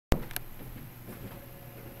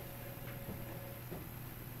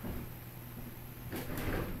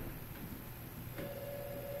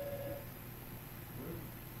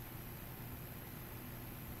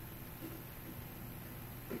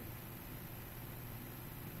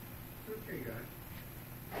Okay, guys.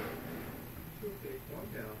 It's okay. Calm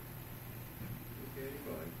down. Okay,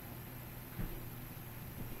 bud.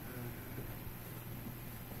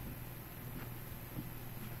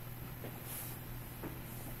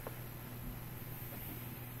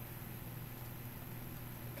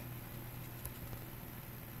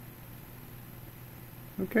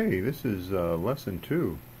 Okay, this is lesson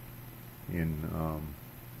 2 in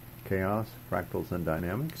chaos, fractals, and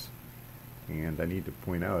dynamics. And I need to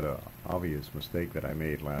point out an obvious mistake that I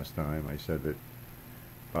made last time. I said that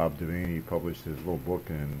Bob Devaney published his little book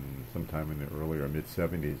sometime in the earlier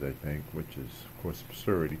mid-70s, I think, which is, of course,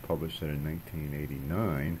 absurd. He published it in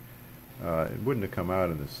 1989. It wouldn't have come out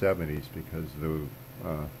in the 70s because the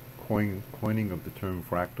coining of the term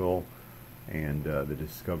fractal and the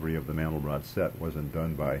discovery of the Mandelbrot set wasn't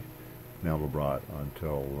done by Mandelbrot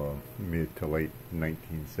until mid to late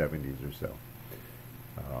 1970s or so.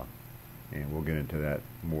 And we'll get into that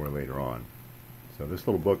more later on. So this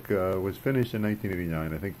little book was finished in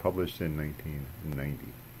 1989, I think published in 1990.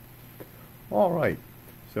 All right,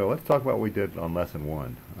 so let's talk about what we did on lesson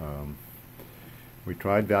 1. We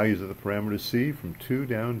tried values of the parameter c from 2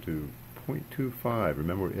 down to 0.25.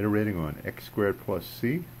 Remember, we're iterating on x squared plus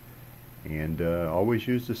c, and always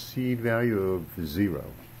use the seed value of 0.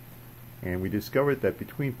 And we discovered that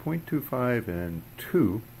between 0.25 and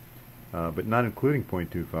 2, but not including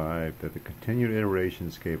 0.25, that the continued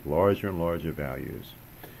iterations gave larger and larger values.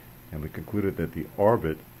 And we concluded that the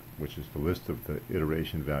orbit, which is the list of the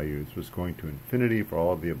iteration values, was going to infinity for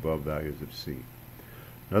all of the above values of c.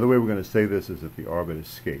 Another way we're going to say this is that the orbit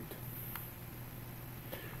escaped.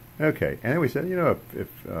 Okay, and then we said, you know,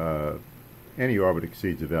 if any orbit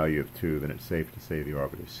exceeds a value of 2, then it's safe to say the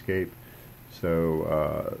orbit escaped.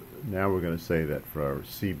 So now we're going to say that for our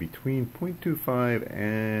c between 0.25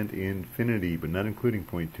 and infinity, but not including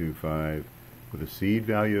 0.25, with a seed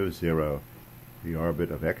value of 0, the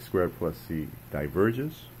orbit of x squared plus c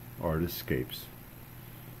diverges or it escapes.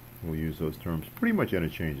 We'll use those terms pretty much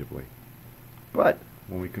interchangeably. But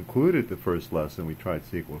when we concluded the first lesson, we tried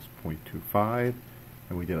c equals 0.25,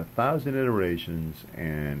 and we did 1,000 iterations,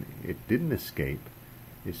 and it didn't escape.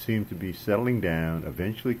 It seemed to be settling down,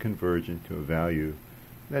 eventually convergent to a value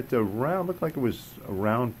that's around, looked like it was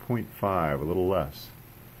around 0.5, a little less.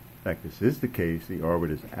 In fact, this is the case. The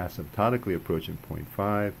orbit is asymptotically approaching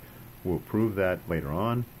 0.5. We'll prove that later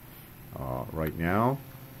on. Right now,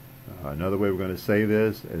 another way we're going to say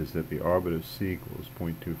this is that the orbit of c equals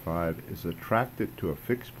 0.25 is attracted to a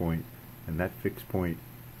fixed point, and that fixed point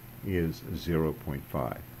is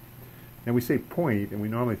 0.5. And we say point, and we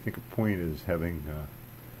normally think of point as having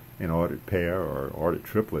an ordered pair or ordered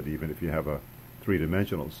triplet, even if you have a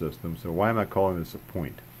three-dimensional system. So why am I calling this a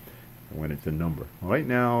point when it's a number? Well, right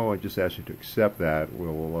now, I just ask you to accept that.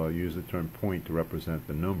 We'll use the term point to represent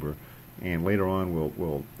the number, and later on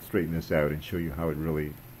we'll straighten this out and show you how it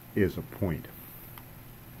really is a point.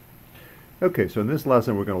 Okay, so in this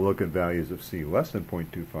lesson we're going to look at values of c less than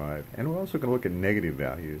 0.25, and we're also going to look at negative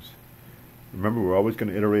values. Remember, we're always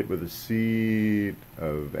going to iterate with a seed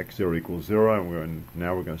of x0 equals 0, and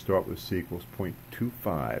now we're going to start with c equals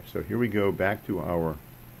 0.25. So here we go back to our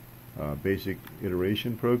basic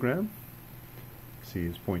iteration program. C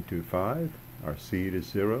is 0.25, our seed is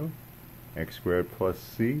 0, x squared plus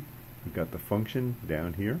c. We've got the function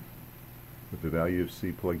down here with the value of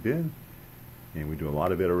c plugged in, and we do a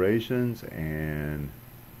lot of iterations, and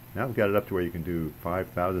now we've got it up to where you can do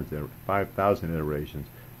 5,000 iterations.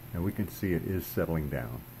 And we can see it is settling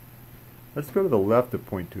down. Let's go to the left of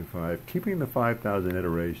 0.25, keeping the 5,000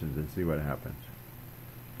 iterations, and see what happens.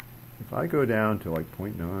 If I go down to like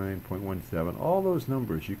 0.9, 0.17, all those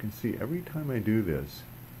numbers, you can see every time I do this,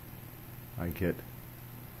 I get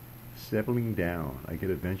settling down. I get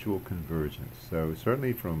eventual convergence. So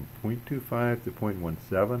certainly from 0.25 to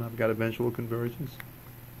 0.17, I've got eventual convergence.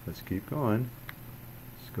 Let's keep going.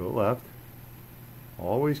 Let's go left.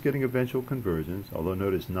 Always getting eventual convergence, although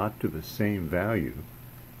notice not to the same value.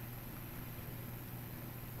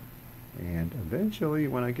 And eventually,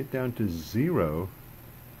 when I get down to 0,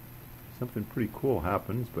 something pretty cool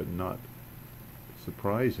happens, but not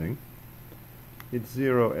surprising. It's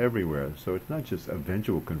 0 everywhere, so it's not just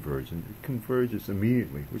eventual convergence, it converges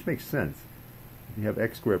immediately, which makes sense. If you have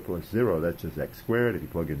x squared plus 0, that's just x squared. If you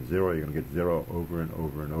plug in 0, you're going to get 0 over and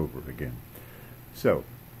over and over again. So,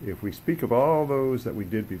 if we speak of all those that we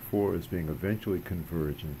did before as being eventually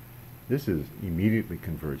convergent, this is immediately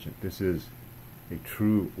convergent. This is a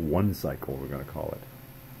true one cycle, we're going to call it.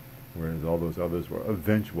 Whereas all those others were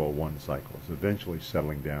eventual one cycles, eventually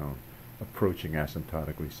settling down, approaching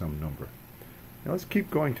asymptotically some number. Now let's keep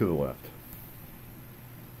going to the left.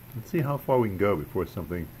 Let's see how far we can go before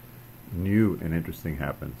something new and interesting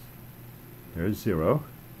happens. There's 0.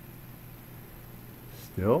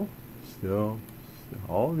 Still.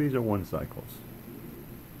 All of these are 1 cycles.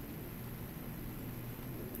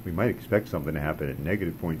 We might expect something to happen at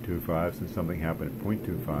negative 0.25 since something happened at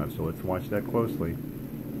 0.25, so let's watch that closely.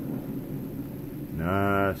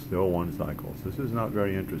 Nah, still 1 cycle. This is not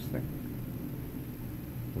very interesting.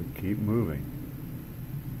 We keep moving.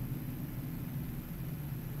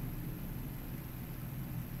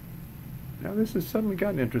 Now this has suddenly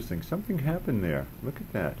gotten interesting. Something happened there. Look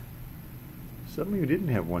at that. Suddenly you didn't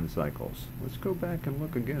have 1 cycles. Let's go back and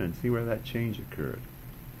look again and see where that change occurred.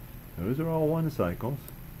 Those are all 1 cycles.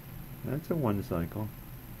 That's a 1 cycle.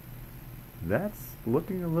 That's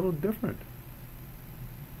looking a little different.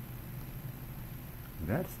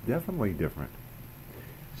 That's definitely different.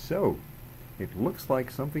 So, it looks like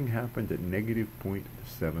something happened at negative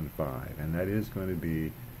 0.75, and that is going to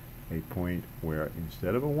be a point where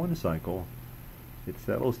instead of a 1 cycle, it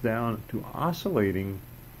settles down to oscillating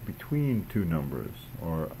between 2 numbers,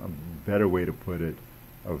 or a better way to put it,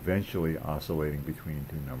 eventually oscillating between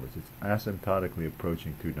 2 numbers. It's asymptotically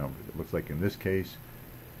approaching 2 numbers. It looks like in this case,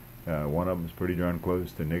 one of them is pretty darn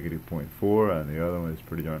close to negative 0.4, and the other one is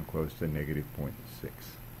pretty darn close to negative 0.6.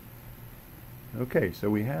 Okay, so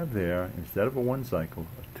we have there, instead of a 1 cycle,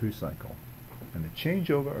 a 2 cycle. And the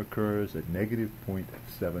changeover occurs at negative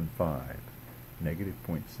 0.75. Negative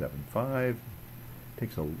 0.75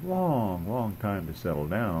 takes a long time to settle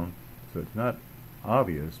down, so it's not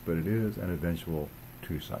obvious, but it is an eventual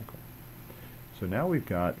 2 cycle. So now we've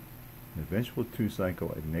got an eventual 2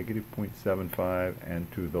 cycle at negative 0.75 and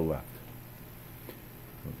to the left.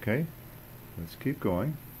 Okay, let's keep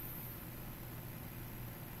going.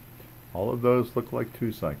 All of those look like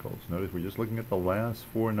 2 cycles. Notice we're just looking at the last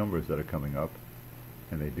 4 numbers that are coming up,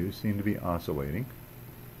 and they do seem to be oscillating.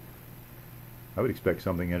 I would expect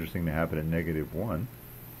something interesting to happen at negative 1.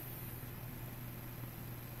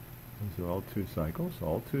 These are all 2 cycles,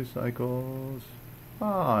 all 2 cycles.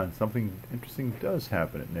 And something interesting does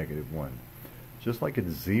happen at negative 1. Just like at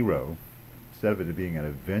 0, instead of it being an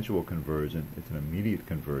eventual convergence, it's an immediate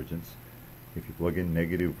convergence. If you plug in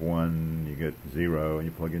negative 1, you get 0, and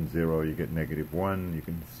you plug in 0, you get negative 1. You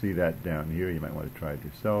can see that down here. You might want to try it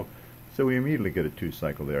yourself. So we immediately get a 2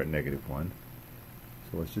 cycle there at negative 1.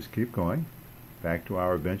 So let's just keep going. Back to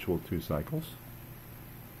our eventual 2 cycles.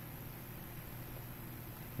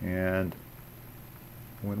 And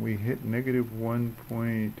when we hit negative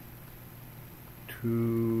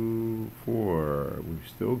 1.24, we've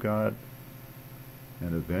still got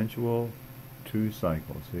an eventual 2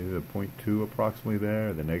 cycles. See the 0.2 approximately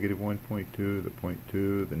there, the negative 1.2, the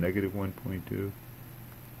 0.2, the negative 1.2.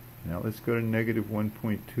 Now let's go to negative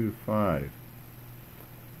 1.25.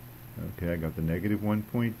 Okay, I got the negative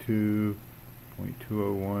 1.2,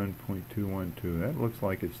 0.201, 0.212. That looks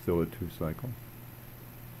like it's still a 2 cycle.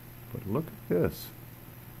 But look at this.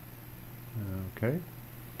 Okay,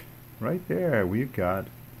 right there we've got,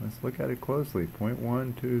 let's look at it closely,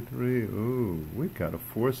 0.123, ooh, we've got a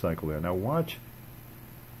 4 cycle there. Now watch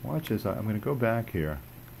as I'm going to go back here,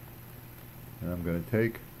 and I'm going to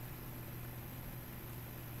take,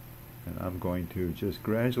 and I'm going to just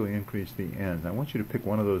gradually increase the ends. I want you to pick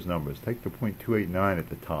one of those numbers. Take the 0.289 at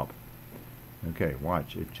the top. Okay,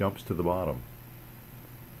 watch, it jumps to the bottom,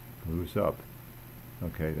 moves up.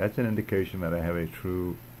 Okay, that's an indication that I have a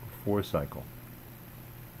true 4 cycle.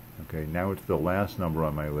 Okay, now it's the last number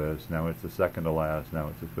on my list, now it's the second to last, now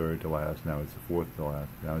it's the third to last, now it's the fourth to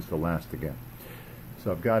last, now it's the last again.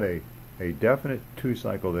 So I've got a definite 2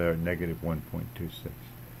 cycle there, negative 1.26.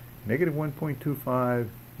 Negative 1.25,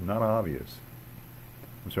 not obvious.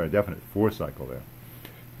 I'm sorry, a definite 4 cycle there.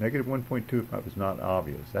 Negative 1.25 is not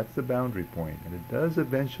obvious. That's the boundary point, and it does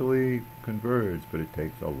eventually converge, but it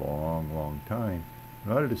takes a long time.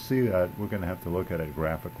 In order to see that, we're going to have to look at it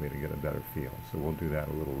graphically to get a better feel. So we'll do that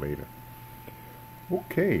a little later.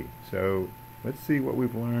 Okay, so let's see what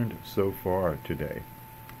we've learned so far today.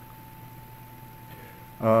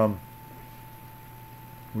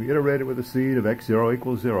 We iterated with a seed of x0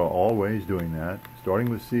 equals 0, always doing that. Starting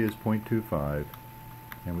with c is 0.25.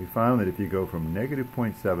 And we found that if you go from negative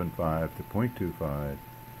 0.75 to 0.25,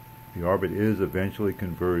 the orbit is eventually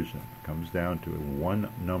convergent. It comes down to one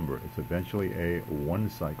number. It's eventually a 1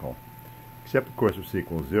 cycle. Except, of course, with c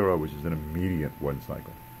equals 0, which is an immediate 1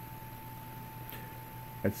 cycle.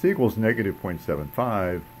 At c equals negative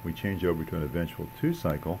 0.75, we change over to an eventual 2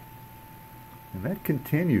 cycle. And that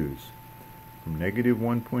continues from negative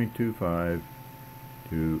 1.25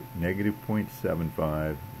 to negative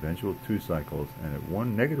 0.75, eventual 2 cycles. And at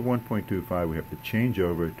negative 1.25, we have to change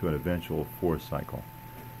over to an eventual 4 cycle.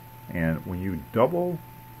 And when you double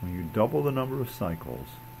when you double the number of cycles,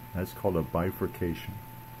 that's called a bifurcation.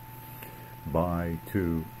 Bi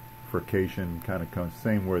to frication kind of comes,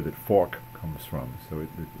 same word that fork comes from. So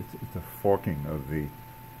it's a forking of the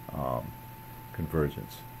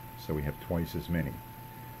convergence. So we have twice as many.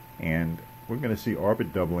 And we're going to see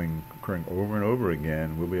orbit doubling occurring over and over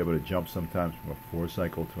again. We'll be able to jump sometimes from a 4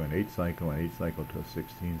 cycle to an 8 cycle, an 8 cycle to a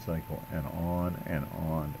 16 cycle, and on and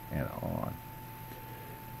on and on.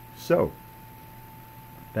 So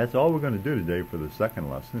that's all we're going to do today for the second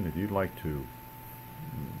lesson. If you'd like to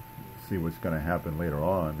see what's going to happen later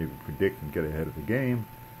on, maybe predict and get ahead of the game,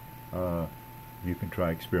 you can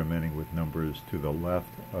try experimenting with numbers to the left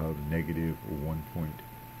of negative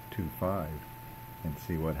 1.25 and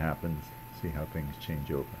see what happens, see how things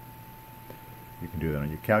change over. You can do that on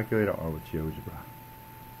your calculator or with GeoGebra.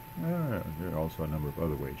 There are also a number of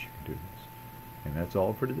other ways you can do this. And that's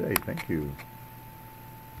all for today. Thank you.